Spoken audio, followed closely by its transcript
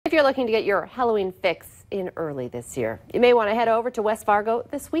if you're looking to get your Halloween fix in early this year. You may want to head over to West Fargo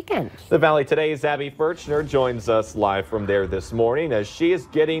this weekend. The Valley Today's Abby Furchner joins us live from there this morning as she is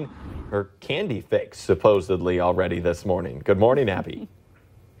getting her candy fix supposedly already this morning. Good morning, Abby.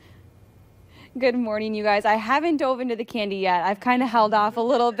 Good morning, you guys. I haven't dove into the candy yet. I've kind of held off a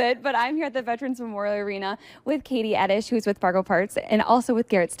little bit, but I'm here at the Veterans Memorial Arena with Katie Eddish, who's with Fargo Parks, and also with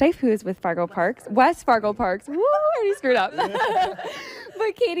Garrett Stife, who is with Fargo Parks, West Fargo Parks. Woo, I already screwed up.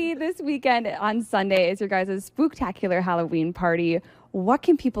 But Katie, this weekend on Sunday is your guys' Spooktacular Halloween party. What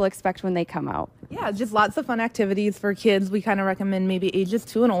can people expect when they come out? Yeah, just lots of fun activities for kids. We kind of recommend maybe ages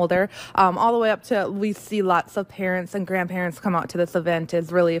 2 and older, all the way up to, we see lots of parents and grandparents come out to this event.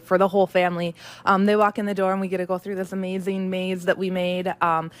 Is really for the whole family. They walk in the door and we get to go through this amazing maze that we made,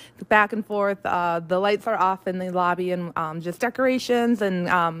 back and forth. The lights are off in the lobby and just decorations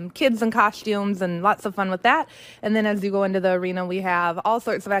and kids and costumes and lots of fun with that. And then as you go into the arena, we have all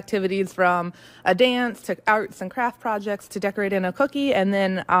sorts of activities from a dance to arts and craft projects to decorating a cookie. And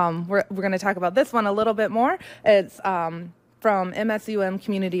then we're going to talk about this one a little bit more. It's from MSUM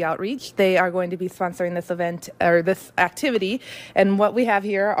Community Outreach. They are going to be sponsoring this event or this activity. And what we have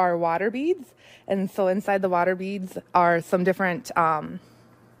here are water beads. And so inside the water beads are some different characters.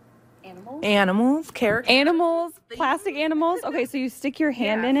 Plastic animals. Okay, so you stick your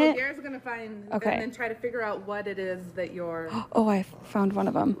hand in it. Garrett's going to find and then try to figure out what it is that you're... Oh, I found one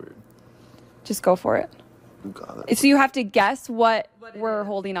of them. Just go for it. Got it. So you have to guess what we're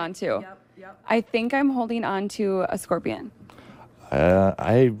holding on to. Yep. I think I'm holding on to a scorpion.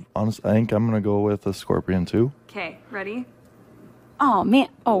 I honestly think I'm gonna go with a scorpion too. Okay, ready? Oh man!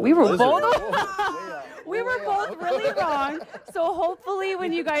 Oh, we were both. We were both really wrong. So hopefully,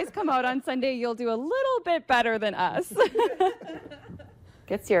 when you guys come out on Sunday, you'll do a little bit better than us.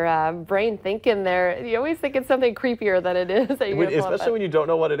 Gets your brain thinking there. You always think it's something creepier than it is. Especially when you don't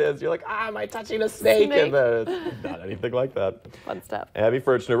know what it is. You're like, am I touching a snake? And it's not anything like that. Fun stuff. Abby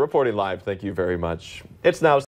Furchner reporting live. Thank you very much. It's now